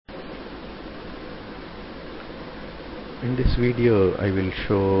In this video, I will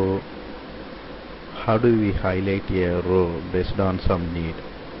show how do we highlight a row based on some need.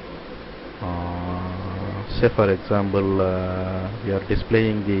 Say for example, we are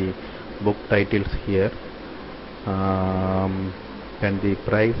displaying the book titles here. When the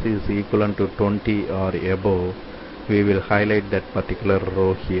price is equivalent to 20 or above, we will highlight that particular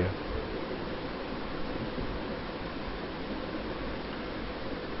row here.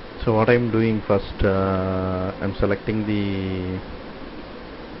 So what I'm doing first, I'm selecting the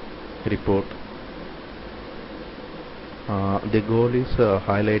report. The goal is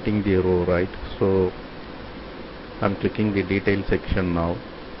highlighting the row, right? So I'm clicking the detail section now.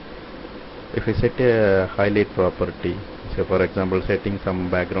 If I set a highlight property, say for example setting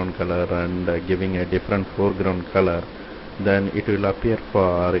some background color and giving a different foreground color, then it will appear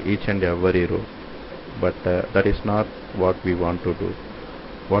for each and every row. But that is not what we want to do.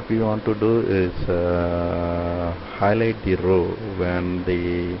 What we want to do is highlight the row when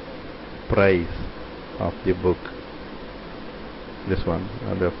the price of the book, this one,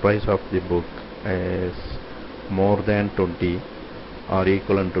 the price of the book is more than 20 or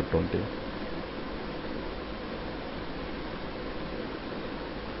equivalent to 20.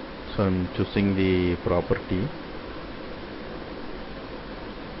 So I'm choosing the property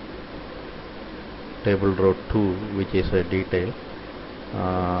table row 2, which is a detail.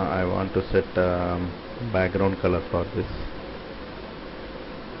 I want to set background color for this.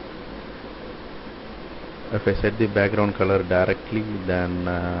 If I set the background color directly, then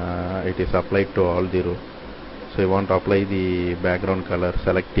it is applied to all the rows. So I want to apply the background color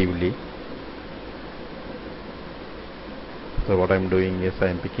selectively. So what I'm doing is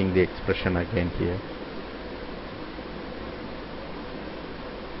I'm picking the expression again here.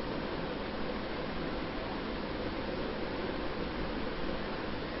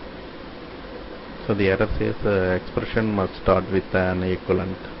 So the error says expression must start with an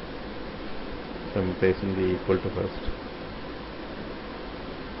equivalent. So I'm placing the equal to first.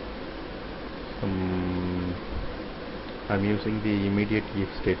 I'm using the immediate if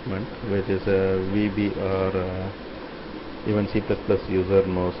statement, which is a VB or even C++ user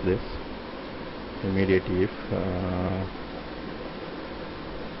knows this. Immediate if.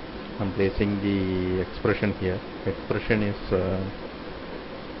 I'm placing the expression here. Expression is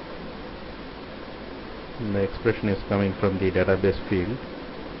the expression is coming from the database field.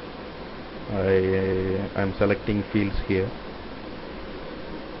 I'm selecting fields here,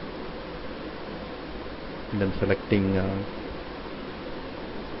 and then selecting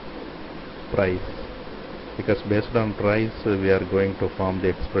price, because based on price we are going to form the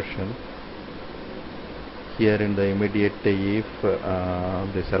expression. Here in the immediate if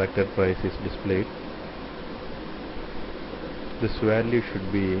the selected price is displayed, this value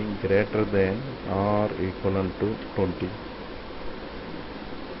should be greater than or equivalent to 20.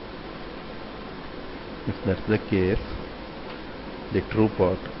 If that's the case, the true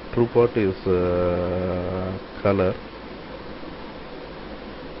part is color.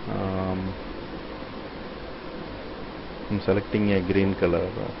 I'm selecting a green color.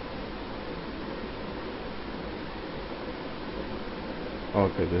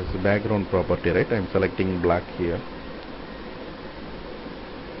 Okay, this is background property, right? I'm selecting black here.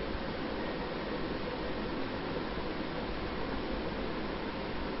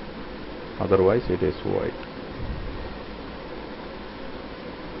 Otherwise it is white.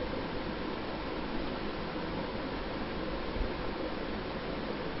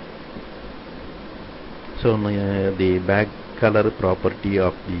 So the back color property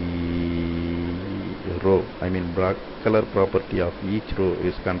of the row, I mean black color property of each row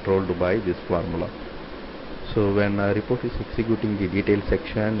is controlled by this formula. So when a report is executing the detail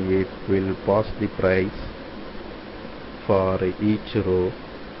section, it will pass the price for each row,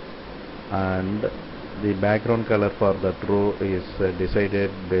 and the background color for that row is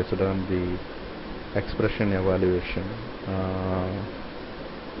decided based on the expression evaluation.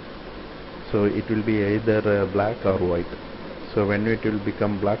 So it will be either black or white. So when it will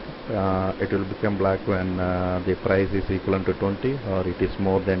become black, when the price is equivalent to 20 or it is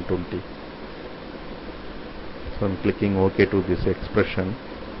more than 20. So I'm clicking OK to this expression.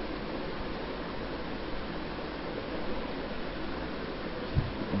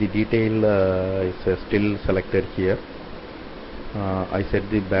 The detail is still selected here. I set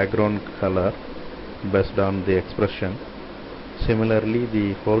the background color based on the expression. Similarly,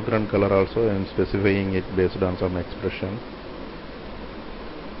 the foreground color also I am specifying it based on some expression.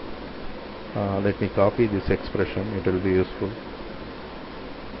 Let me copy this expression, it will be useful.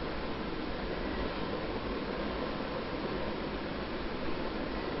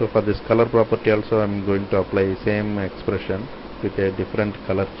 So for this color property also I am going to apply same expression with a different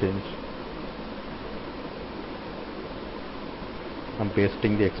color change. I am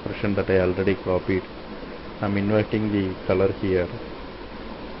pasting the expression that I already copied. I am inverting the color here.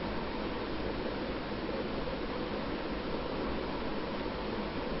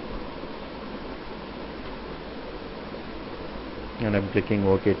 And I am clicking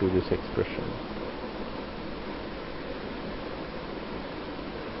OK to this expression.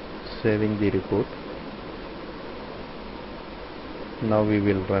 Saving the report. Now we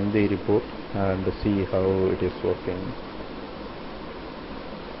will run the report and see how it is working.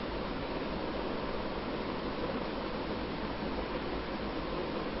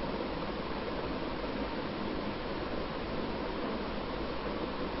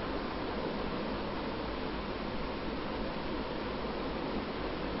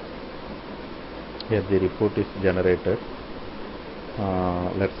 Here the report is generated.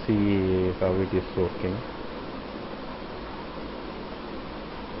 Let's see how it is working.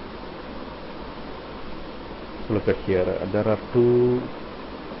 Look at here, there are two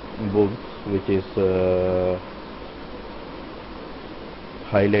books which is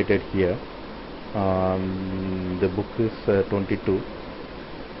highlighted here. The book is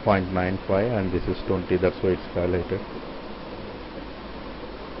 22.95 and this is 20, that's why it's highlighted.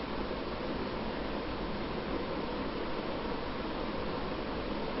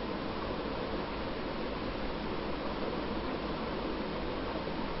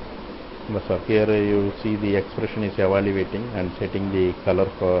 So here you see the expression is evaluating and setting the color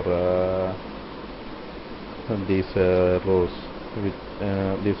for these rows.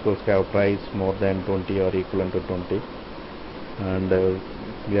 These rows have price more than 20 or equivalent to 20, and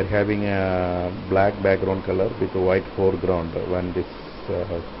we are having a black background color with a white foreground when this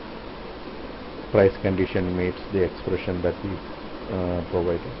price condition meets the expression that we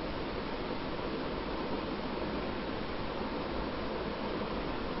provided.